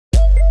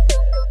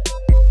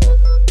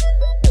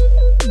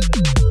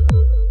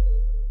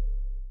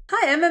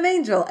I'm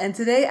Angel, and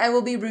today I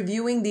will be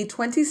reviewing the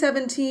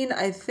 2017,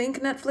 I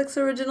think, Netflix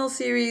original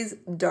series,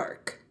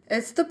 Dark.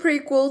 It's the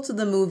prequel to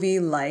the movie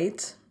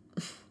Light.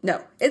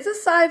 No, it's a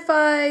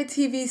sci-fi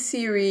TV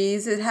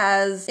series. It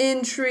has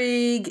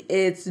intrigue,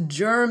 it's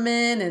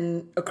German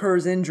and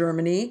occurs in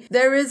Germany.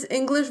 There is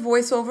English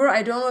voiceover.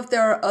 I don't know if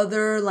there are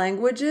other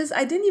languages.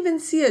 I didn't even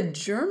see a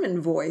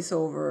German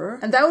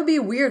voiceover. And that would be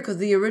weird because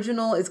the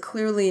original is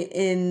clearly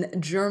in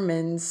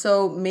German.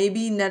 So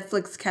maybe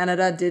Netflix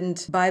Canada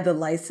didn't buy the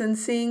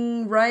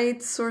licensing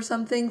rights or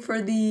something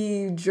for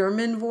the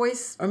German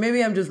voice. Or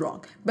maybe I'm just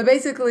wrong. But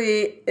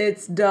basically,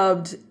 it's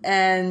dubbed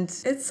and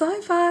it's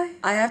sci-fi.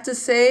 I have to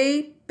say,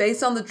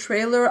 based on the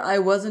trailer, I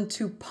wasn't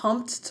too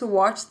pumped to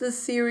watch this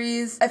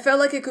series. I felt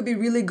like it could be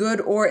really good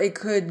or it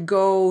could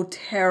go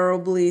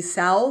terribly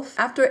south.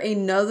 After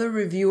another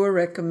reviewer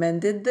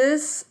recommended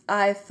this,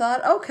 I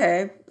thought,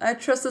 okay, I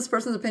trust this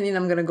person's opinion,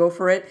 I'm gonna go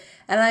for it.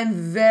 And I'm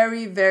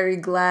very, very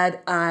glad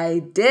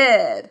I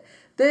did.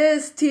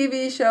 This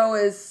TV show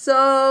is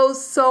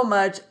so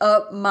much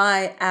up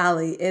my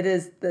alley. It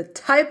is the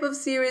type of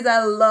series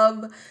I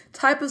love,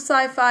 type of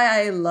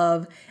sci-fi I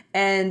love,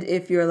 and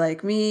if you're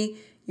like me,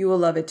 you will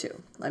love it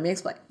too. Let me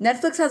explain.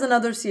 Netflix has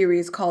another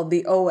series called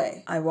The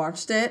OA. I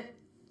watched it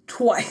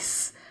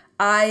twice.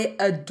 I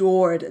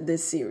adored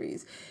this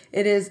series.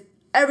 It is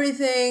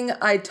everything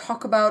I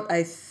talk about,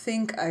 I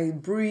think, I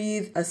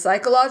breathe. A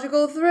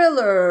psychological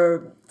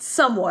thriller,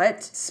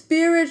 somewhat.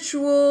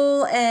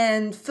 Spiritual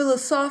and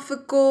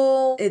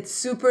philosophical. It's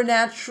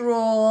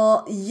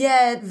supernatural,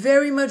 yet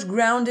very much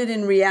grounded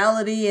in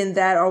reality in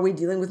that, are we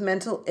dealing with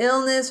mental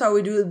illness? Are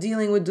we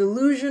dealing with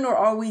delusion? Or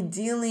are we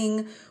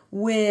dealing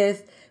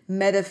with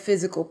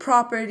metaphysical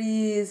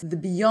properties, the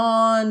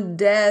beyond,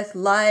 death,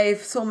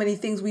 life, so many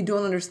things we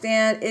don't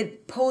understand?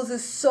 It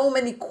poses so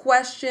many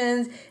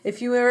questions.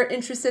 If you are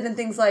interested in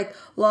things like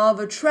law of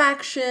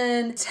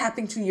attraction,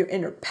 tapping to your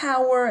inner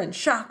power and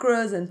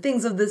chakras and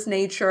things of this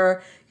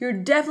nature, you're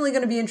definitely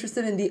going to be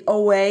interested in the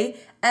OA.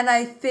 And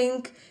I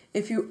think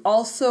if you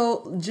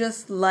also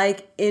just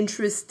like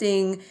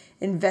interesting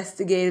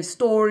investigative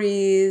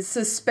stories,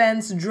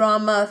 suspense,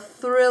 drama,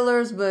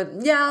 thrillers, but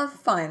yeah,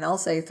 fine, I'll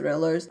say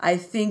thrillers, I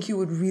think you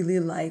would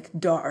really like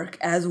Dark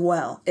as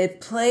well.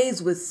 It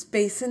plays with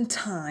space and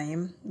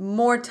time,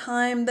 more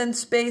time than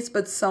space,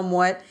 but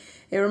somewhat.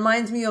 It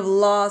reminds me of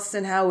Lost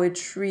and how it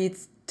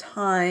treats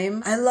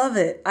time. I love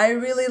it. I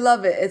really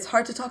love it. It's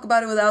hard to talk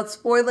about it without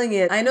spoiling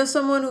it. I know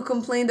someone who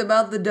complained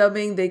about the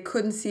dubbing. They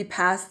couldn't see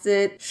past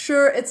it.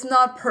 Sure, it's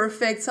not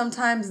perfect.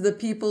 Sometimes the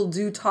people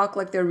do talk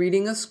like they're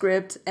reading a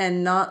script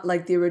and not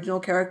like the original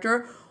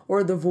character,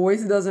 or the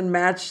voice doesn't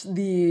match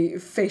the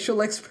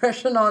facial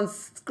expression on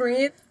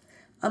screen.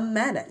 I'm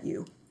mad at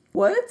you.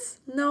 What?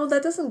 No,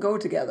 that doesn't go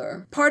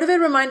together. Part of it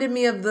reminded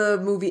me of the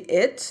movie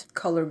It,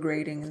 color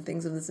grading and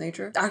things of this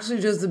nature.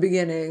 Actually, just the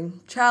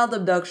beginning. Child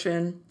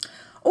abduction.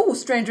 Oh,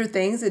 Stranger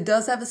Things. It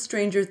does have a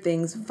Stranger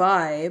Things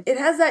vibe. It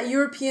has that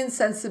European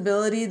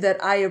sensibility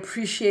that I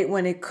appreciate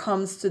when it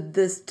comes to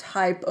this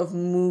type of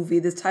movie,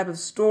 this type of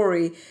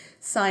story,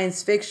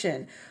 science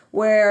fiction,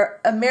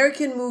 where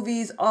American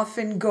movies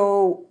often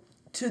go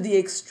to the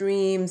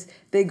extremes.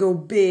 They go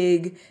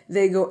big,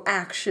 they go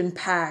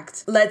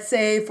action-packed. Let's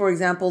say, for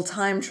example,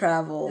 time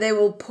travel. They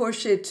will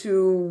push it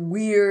to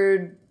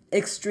weird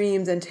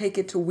extremes and take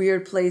it to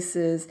weird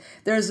places.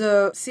 There's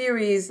a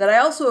series that I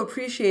also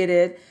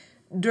appreciated,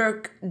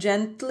 Dirk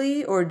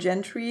Gently or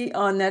Gentry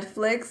on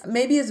Netflix.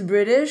 Maybe it's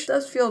British. It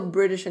does feel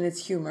British in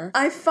its humor.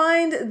 I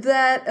find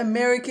that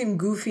American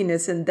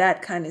goofiness in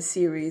that kind of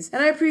series,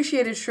 and I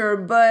appreciate it, sure,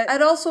 but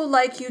I'd also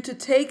like you to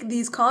take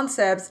these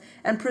concepts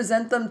and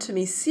present them to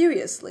me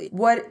seriously.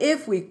 What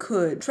if we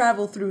could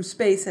travel through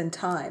space and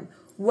time?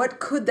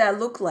 What could that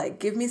look like?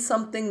 Give me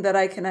something that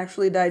I can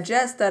actually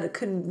digest, that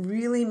could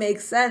really make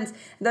sense,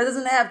 that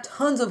doesn't have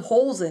tons of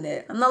holes in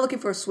it. I'm not looking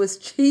for a Swiss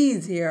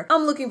cheese here.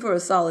 I'm looking for a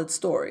solid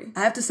story. I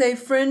have to say,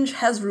 Fringe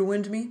has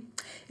ruined me.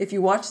 If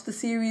you watch the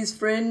series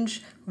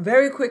Fringe,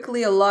 very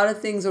quickly a lot of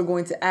things are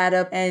going to add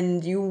up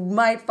and you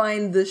might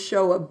find the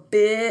show a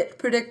bit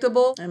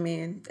predictable. I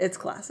mean, it's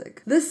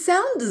classic. The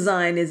sound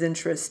design is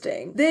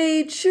interesting.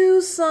 They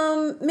choose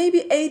some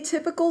maybe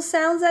atypical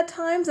sounds at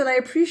times and I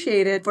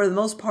appreciate it for the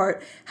most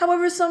part.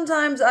 However,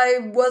 sometimes I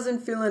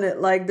wasn't feeling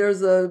it. Like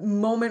there's a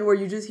moment where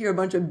you just hear a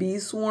bunch of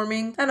bees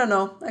swarming. I don't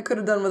know. I could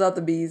have done without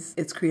the bees.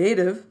 It's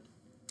creative.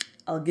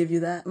 I'll give you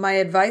that. My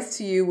advice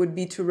to you would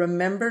be to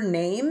remember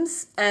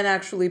names and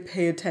actually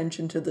pay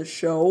attention to the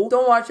show.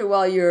 Don't watch it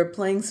while you're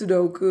playing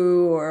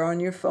Sudoku or on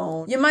your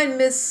phone. You might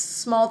miss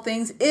small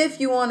things if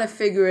you want to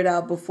figure it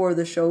out before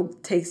the show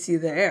takes you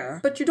there.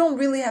 But you don't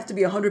really have to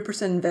be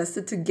 100%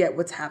 invested to get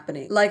what's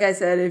happening. Like I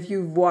said, if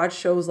you've watched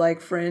shows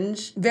like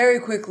Fringe, very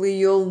quickly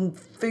you'll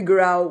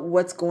figure out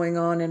what's going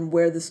on and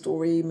where the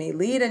story may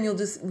lead, and you'll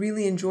just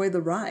really enjoy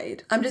the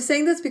ride. I'm just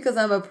saying this because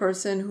I'm a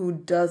person who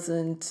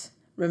doesn't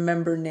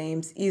remember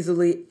names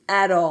easily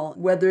at all,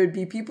 whether it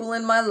be people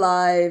in my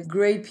life,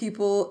 great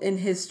people in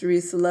history,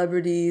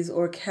 celebrities,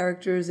 or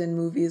characters in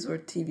movies or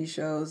TV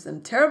shows.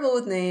 I'm terrible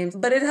with names,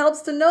 but it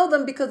helps to know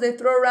them because they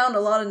throw around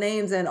a lot of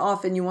names and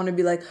often you want to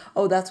be like,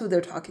 oh, that's what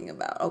they're talking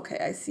about. Okay,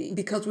 I see.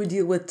 Because we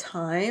deal with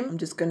time, I'm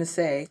just going to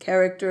say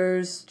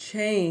characters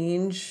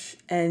change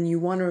and you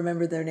want to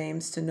remember their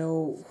names to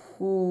know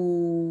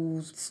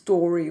whose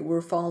story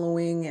we're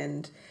following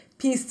and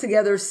piece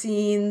together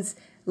scenes,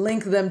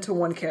 link them to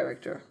one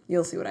character.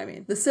 You'll see what I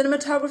mean. The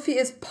cinematography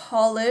is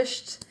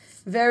polished,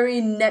 very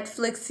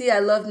Netflixy. I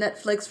love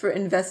Netflix for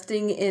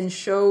investing in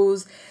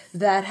shows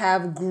that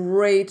have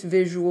great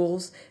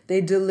visuals.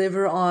 They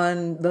deliver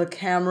on the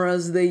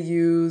cameras they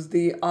use,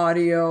 the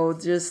audio,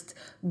 just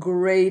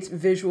great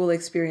visual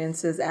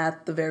experiences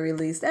at the very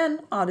least,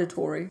 and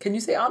auditory. Can you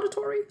say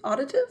auditory?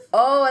 Auditive?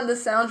 Oh, and the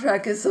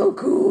soundtrack is so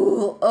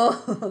cool.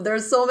 Oh,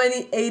 there's so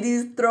many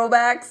 80s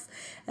throwbacks.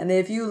 And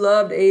if you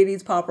loved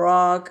 80s pop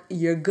rock,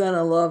 you're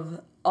gonna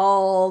love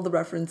all the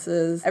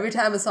references. Every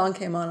time a song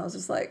came on, I was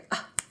just like,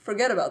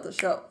 forget about the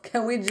show.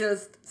 Can we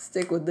just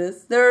stick with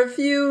this? There are a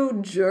few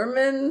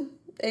German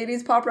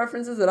 80s pop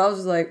references that I was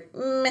just like,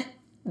 meh.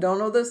 Don't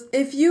know this.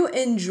 If you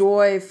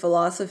enjoy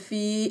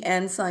philosophy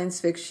and science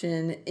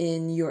fiction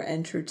in your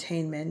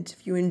entertainment,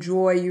 if you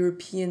enjoy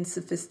European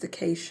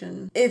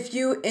sophistication, if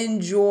you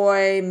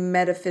enjoy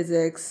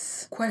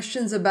metaphysics,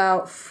 questions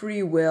about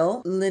free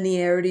will,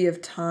 linearity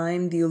of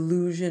time, the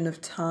illusion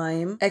of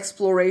time,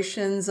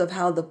 explorations of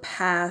how the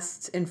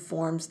past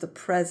informs the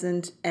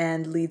present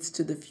and leads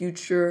to the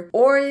future,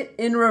 or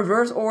in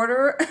reverse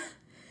order,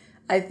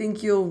 I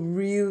think you'll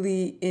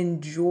really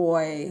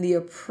enjoy the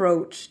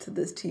approach to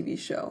this TV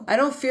show. I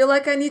don't feel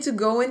like I need to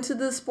go into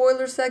the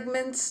spoiler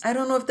segments. I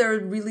don't know if there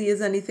really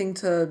is anything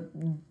to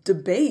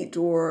debate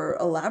or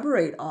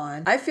elaborate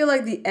on. I feel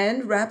like the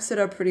end wraps it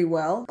up pretty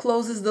well,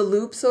 closes the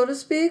loop, so to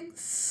speak,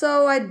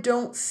 so I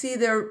don't see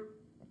there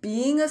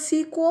being a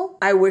sequel.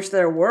 I wish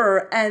there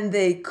were, and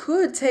they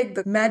could take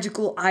the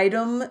magical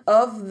item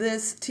of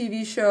this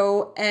TV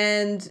show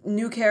and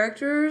new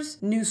characters,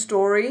 new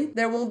story.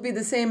 There won't be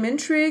the same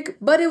intrigue,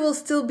 but it will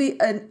still be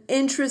an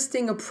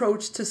interesting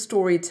approach to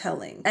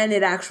storytelling and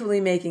it actually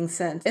making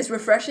sense. It's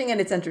refreshing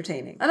and it's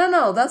entertaining. I don't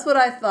know, that's what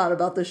I thought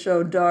about the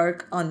show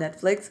Dark on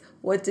Netflix.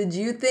 What did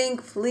you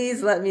think?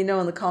 Please let me know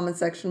in the comment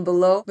section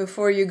below.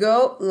 Before you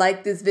go,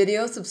 like this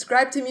video,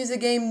 subscribe to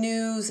Music Game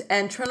News,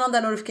 and turn on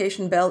that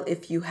notification bell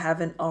if you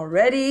haven't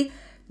already.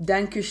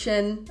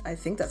 Dankeschön, I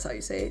think that's how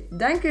you say it.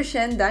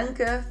 Dankeschön,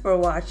 danke for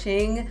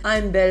watching.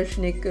 I'm Belle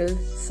Schnickel,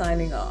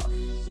 signing off.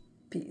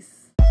 Peace.